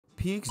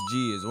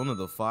PXG is one of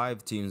the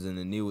 5 teams in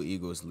the Neo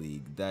Egos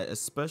League that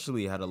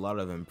especially had a lot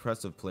of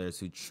impressive players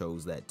who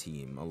chose that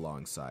team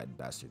alongside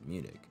Bastard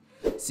Munich.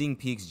 Seeing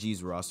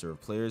PXG's roster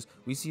of players,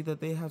 we see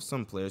that they have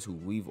some players who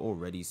we've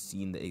already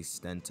seen the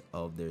extent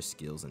of their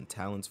skills and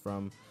talents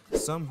from,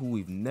 some who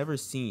we've never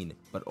seen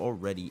but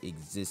already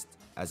exist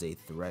as a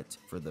threat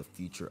for the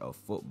future of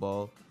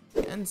football,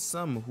 and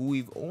some who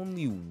we've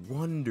only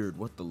wondered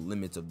what the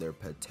limits of their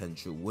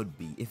potential would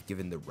be if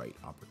given the right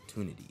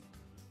opportunity.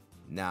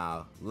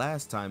 Now,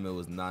 last time it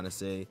was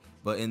Nanase,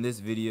 but in this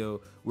video,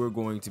 we're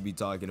going to be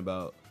talking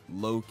about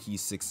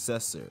Loki's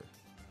successor,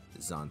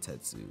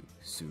 Zantetsu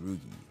Tsurugi.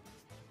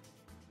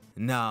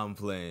 Nah, I'm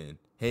playing.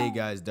 Hey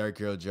guys,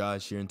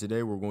 DarkheroJosh here, and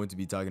today we're going to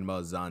be talking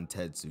about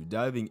Zantetsu,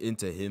 diving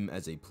into him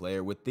as a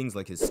player with things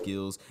like his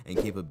skills and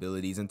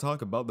capabilities, and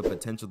talk about the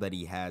potential that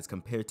he has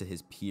compared to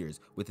his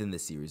peers within the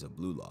series of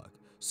Blue Lock.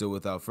 So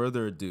without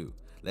further ado,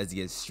 let's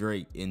get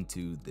straight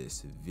into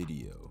this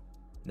video.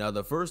 Now,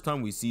 the first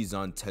time we see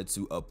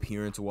Zantetsu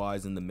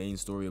appearance-wise in the main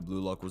story of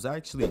Blue Lock was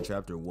actually in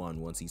Chapter 1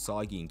 once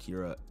Isagi and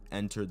Kira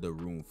entered the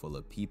room full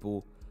of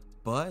people,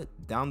 but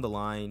down the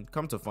line,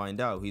 come to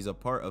find out he's a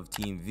part of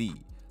Team V,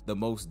 the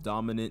most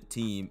dominant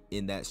team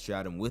in that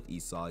stratum with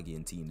Isagi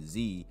and Team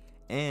Z,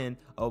 and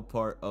a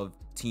part of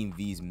Team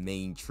V's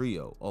main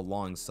trio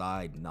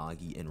alongside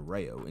Nagi and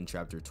Ryo in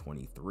Chapter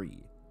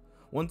 23.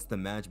 Once the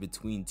match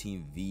between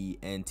Team V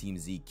and Team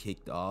Z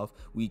kicked off,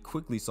 we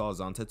quickly saw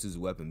Zantetsu's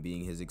weapon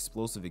being his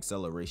explosive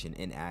acceleration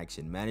in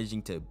action,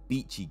 managing to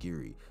beat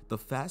Chigiri, the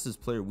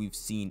fastest player we've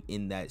seen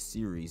in that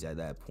series at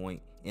that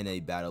point, in a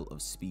battle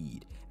of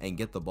speed, and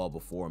get the ball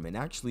before him and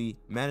actually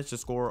manage to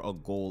score a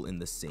goal in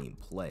the same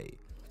play.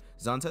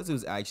 Zantetsu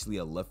is actually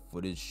a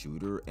left-footed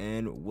shooter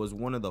and was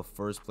one of the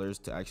first players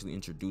to actually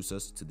introduce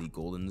us to the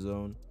golden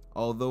zone.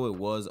 Although it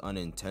was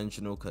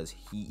unintentional, because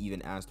he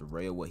even asked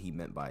Ryo what he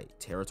meant by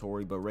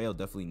territory, but Ryo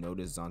definitely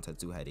noticed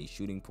Zantetsu had a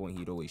shooting point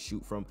he'd always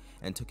shoot from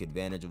and took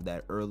advantage of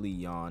that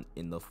early on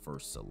in the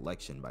first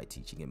selection by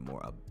teaching him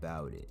more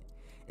about it.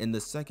 In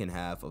the second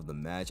half of the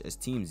match, as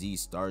Team Z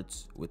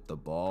starts with the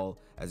ball,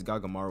 as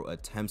Gagamaru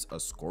attempts a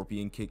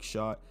scorpion kick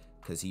shot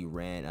because he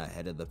ran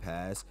ahead of the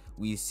pass,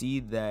 we see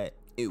that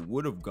it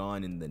would have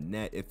gone in the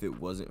net if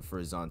it wasn't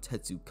for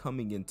Zantetsu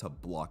coming in to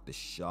block the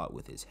shot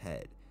with his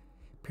head.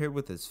 Paired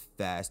with his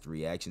fast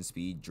reaction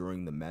speed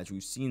during the match,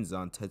 we've seen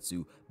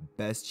Zantetsu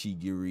best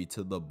Chigiri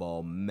to the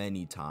ball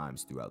many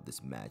times throughout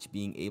this match,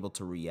 being able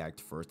to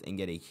react first and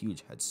get a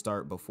huge head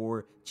start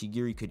before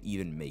Chigiri could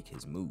even make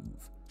his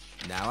move.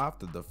 Now,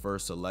 after the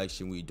first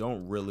selection, we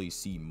don't really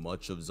see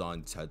much of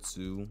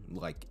Zantetsu,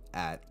 like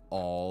at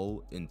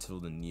all, until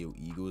the Neo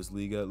Egos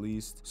League at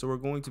least. So we're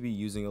going to be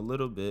using a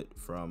little bit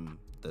from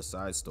the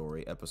side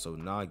story, episode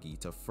Nagi,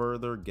 to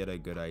further get a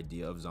good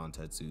idea of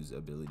Zantetsu's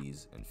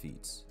abilities and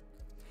feats.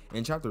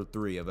 In Chapter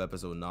 3 of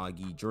episode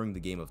Nagi, during the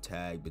game of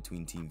tag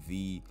between Team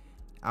V,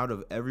 out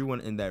of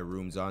everyone in that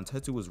room,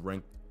 Zantetsu was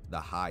ranked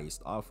the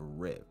highest off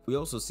rip. We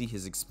also see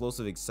his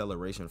explosive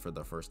acceleration for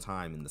the first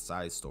time in the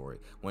side story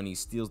when he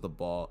steals the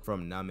ball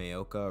from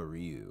Nameoka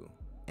Ryu.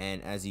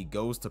 And as he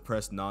goes to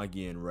press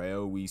Nagi and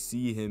Ryo, we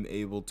see him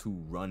able to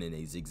run in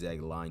a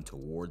zigzag line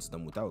towards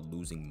them without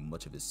losing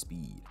much of his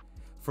speed.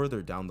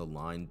 Further down the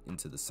line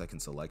into the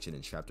second selection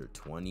in Chapter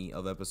 20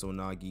 of episode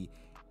Nagi,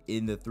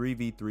 in the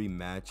 3v3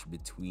 match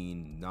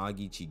between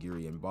Nagi,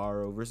 Chigiri, and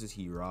Baro versus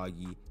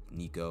Hiragi,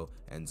 Nico,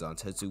 and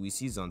Zantetsu, we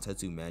see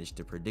Zantetsu manage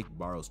to predict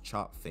Baro's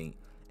chop feint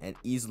and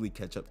easily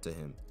catch up to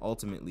him,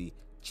 ultimately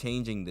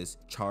changing this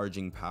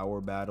charging power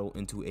battle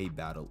into a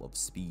battle of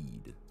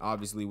speed,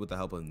 obviously with the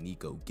help of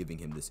Nico giving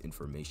him this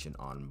information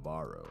on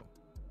Baro.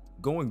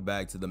 Going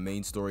back to the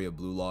main story of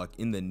Blue Lock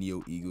in the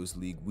Neo Egos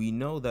League, we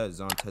know that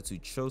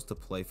Zantetsu chose to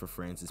play for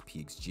France's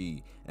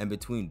PXG, and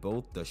between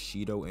both the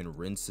Shido and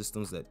Rin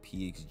systems that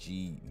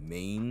PXG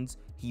mains,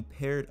 he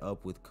paired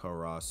up with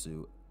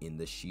Karasu in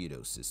the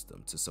Shido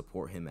system to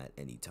support him at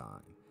any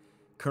time.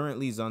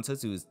 Currently,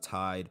 Zantetsu is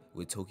tied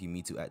with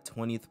Tokimitsu at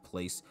 20th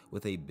place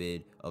with a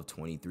bid of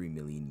 23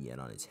 million yen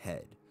on his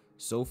head.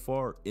 So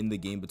far in the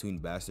game between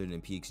Bastard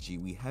and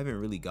PXG, we haven't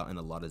really gotten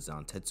a lot of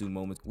Zantetsu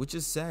moments, which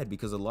is sad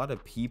because a lot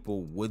of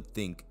people would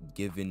think,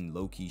 given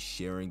Loki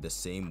sharing the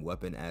same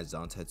weapon as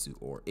Zantetsu,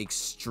 or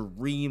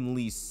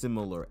extremely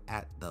similar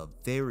at the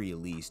very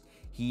least,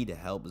 he'd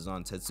help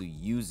Zantetsu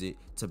use it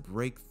to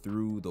break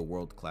through the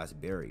world-class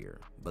barrier.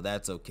 But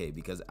that's okay,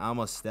 because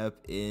I'ma step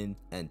in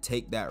and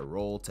take that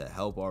role to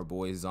help our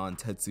boy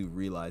Zantetsu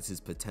realize his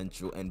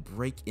potential and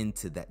break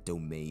into that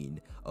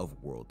domain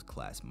of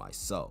world-class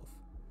myself.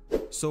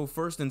 So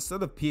first,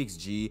 instead of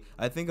PXG,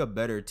 I think a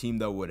better team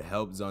that would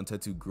help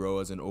Zantetsu grow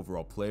as an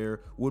overall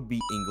player would be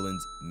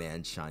England's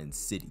Manshine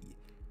City.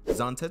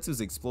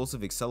 Zantetsu's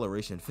explosive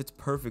acceleration fits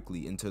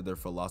perfectly into their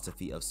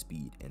philosophy of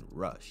speed and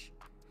rush.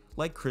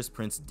 Like Chris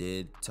Prince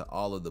did to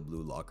all of the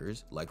Blue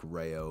Lockers, like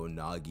Ryo,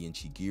 Nagi, and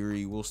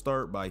Chigiri, will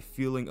start by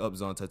fueling up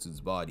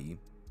Zantetsu's body,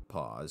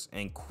 pause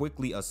and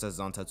quickly assess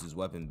Zantetsu's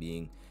weapon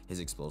being his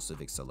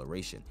explosive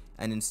acceleration,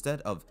 and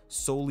instead of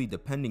solely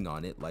depending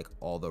on it like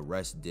all the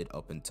rest did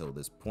up until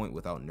this point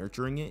without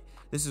nurturing it,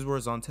 this is where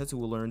Zantetsu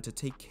will learn to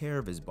take care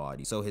of his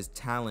body so his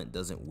talent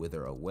doesn't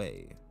wither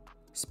away.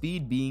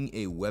 Speed being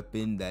a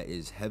weapon that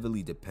is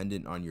heavily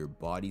dependent on your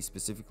body,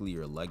 specifically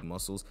your leg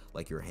muscles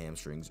like your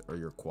hamstrings or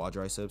your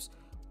quadriceps,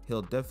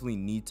 he'll definitely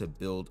need to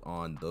build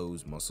on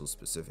those muscles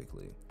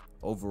specifically.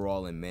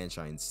 Overall, in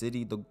Manshine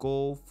City, the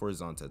goal for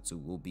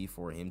Zantetsu will be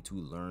for him to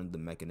learn the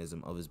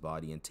mechanism of his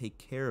body and take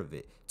care of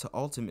it to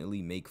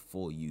ultimately make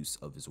full use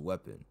of his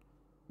weapon.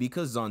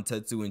 Because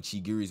Zantetsu and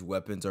Chigiri's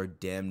weapons are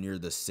damn near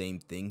the same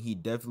thing,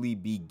 he'd definitely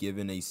be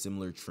given a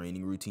similar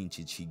training routine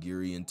to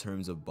Chigiri in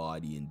terms of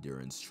body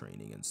endurance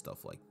training and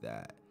stuff like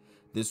that.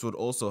 This would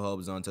also help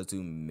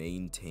Zantetsu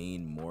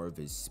maintain more of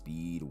his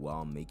speed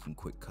while making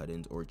quick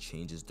cut-ins or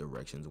change his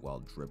directions while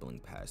dribbling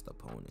past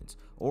opponents,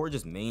 or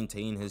just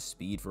maintain his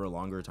speed for a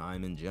longer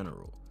time in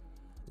general.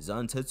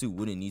 Zantetsu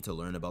wouldn't need to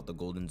learn about the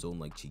Golden Zone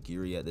like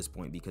Chigiri at this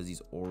point because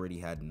he's already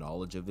had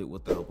knowledge of it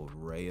with the help of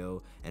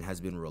Ryo and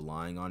has been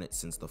relying on it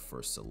since the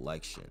first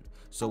selection.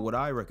 So what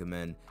I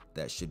recommend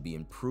that should be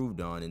improved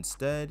on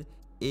instead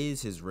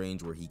is his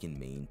range where he can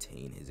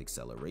maintain his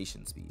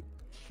acceleration speed.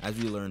 As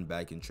we learned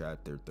back in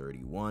chapter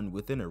 31,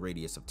 within a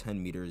radius of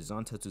 10 meters,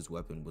 Zantetsu's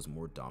weapon was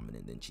more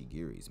dominant than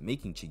Chigiri's,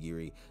 making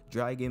Chigiri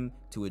drag him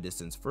to a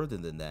distance further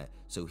than that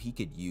so he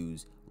could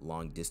use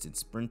long distance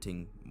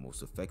sprinting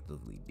most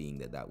effectively, being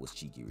that that was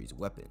Chigiri's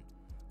weapon.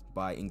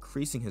 By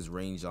increasing his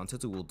range,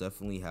 Zantetsu will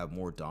definitely have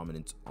more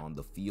dominance on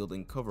the field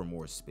and cover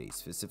more space,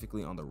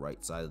 specifically on the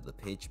right side of the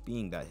pitch,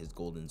 being that his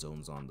golden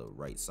zone's on the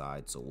right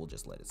side, so we'll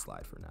just let it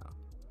slide for now.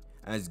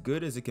 As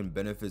good as it can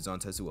benefit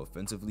Zantetsu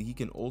offensively, he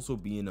can also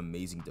be an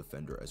amazing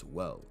defender as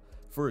well.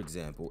 For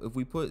example, if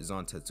we put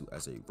Zantetsu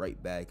as a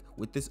right back,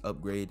 with this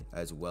upgrade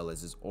as well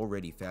as his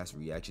already fast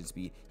reaction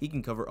speed, he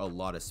can cover a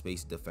lot of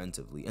space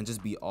defensively and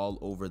just be all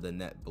over the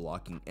net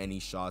blocking any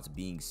shots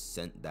being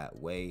sent that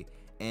way,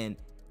 and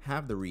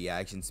have the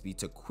reaction speed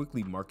to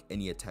quickly mark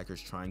any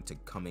attackers trying to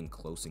come in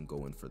close and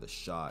go in for the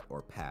shot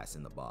or pass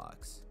in the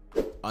box.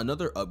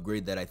 Another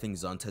upgrade that I think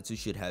Zantetsu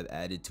should have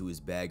added to his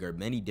bag are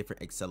many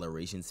different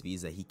acceleration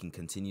speeds that he can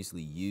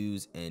continuously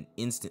use and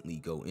instantly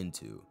go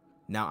into.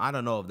 Now, I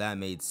don't know if that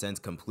made sense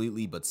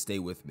completely, but stay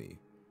with me.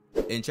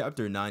 In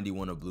chapter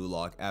 91 of Blue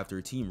Lock, after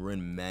Team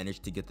Rin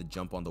managed to get the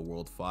jump on the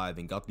World 5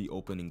 and got the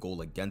opening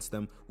goal against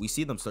them, we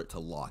see them start to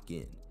lock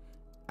in.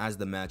 As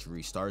the match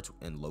restarts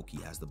and Loki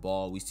has the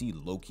ball, we see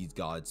Loki's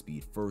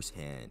Godspeed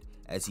firsthand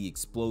as he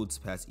explodes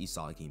past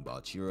Isagi and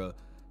Bachira,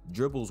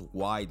 dribbles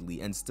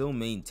widely and still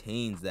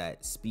maintains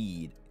that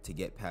speed to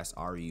get past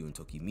Aryu and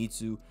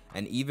Tokimitsu,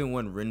 and even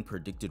when Rin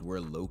predicted where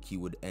Loki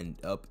would end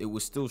up, it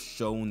was still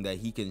shown that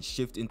he can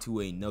shift into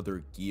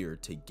another gear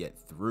to get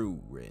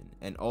through Rin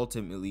and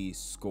ultimately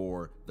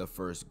score the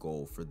first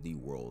goal for the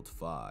World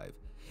 5.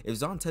 If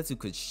Zantetsu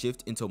could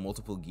shift into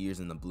multiple gears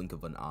in the blink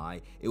of an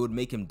eye, it would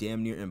make him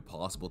damn near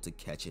impossible to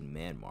catch in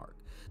man mark.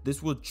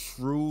 This would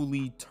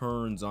truly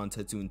turn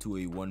Zantetsu into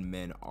a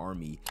one-man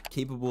army,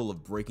 capable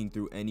of breaking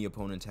through any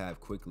opponent's half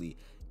quickly,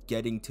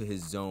 getting to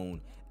his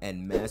zone,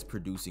 and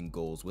mass-producing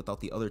goals without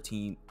the other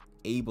team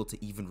able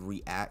to even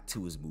react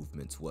to his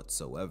movements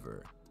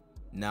whatsoever.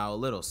 Now, a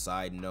little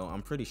side note,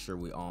 I'm pretty sure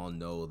we all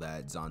know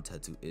that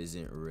Zantetsu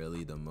isn't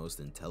really the most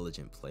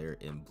intelligent player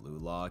in Blue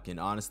Lock, and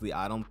honestly,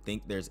 I don't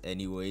think there's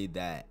any way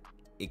that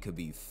it could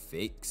be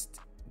fixed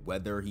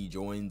whether he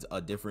joins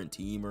a different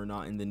team or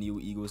not in the New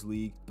Eagles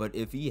League. But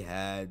if he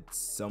had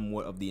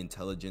somewhat of the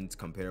intelligence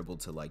comparable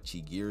to like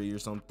Chigiri or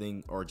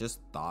something, or just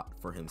thought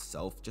for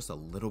himself just a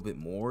little bit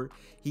more,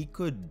 he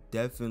could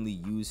definitely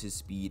use his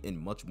speed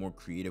in much more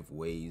creative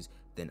ways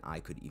than I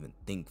could even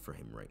think for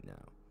him right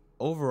now.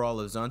 Overall,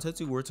 if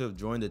Zantetsu were to have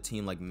joined a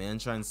team like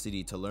Manshine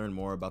City to learn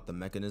more about the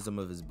mechanism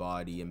of his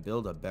body and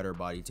build a better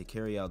body to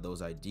carry out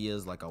those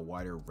ideas, like a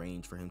wider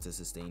range for him to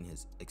sustain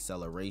his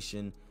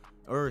acceleration,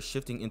 or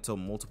shifting into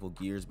multiple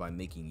gears by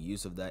making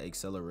use of that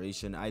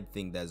acceleration, I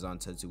think that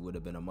Zantetsu would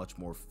have been a much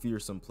more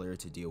fearsome player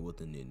to deal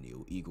with in the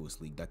New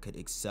Eagles League that could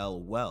excel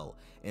well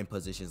in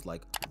positions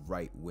like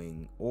right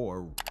wing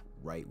or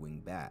right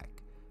wing back,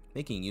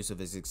 making use of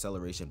his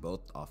acceleration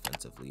both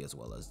offensively as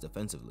well as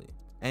defensively.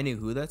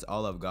 Anywho, that's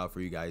all I've got for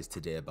you guys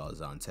today about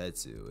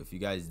Zantetsu. If you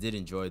guys did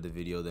enjoy the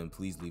video, then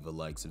please leave a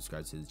like,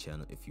 subscribe to the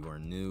channel if you are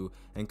new,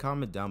 and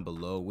comment down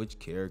below which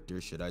character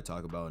should I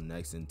talk about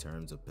next in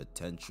terms of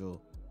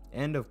potential.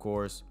 And of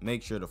course,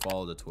 make sure to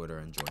follow the Twitter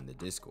and join the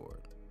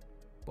Discord.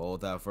 But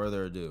without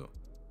further ado,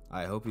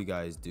 I hope you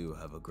guys do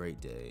have a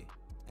great day,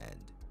 and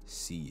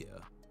see ya.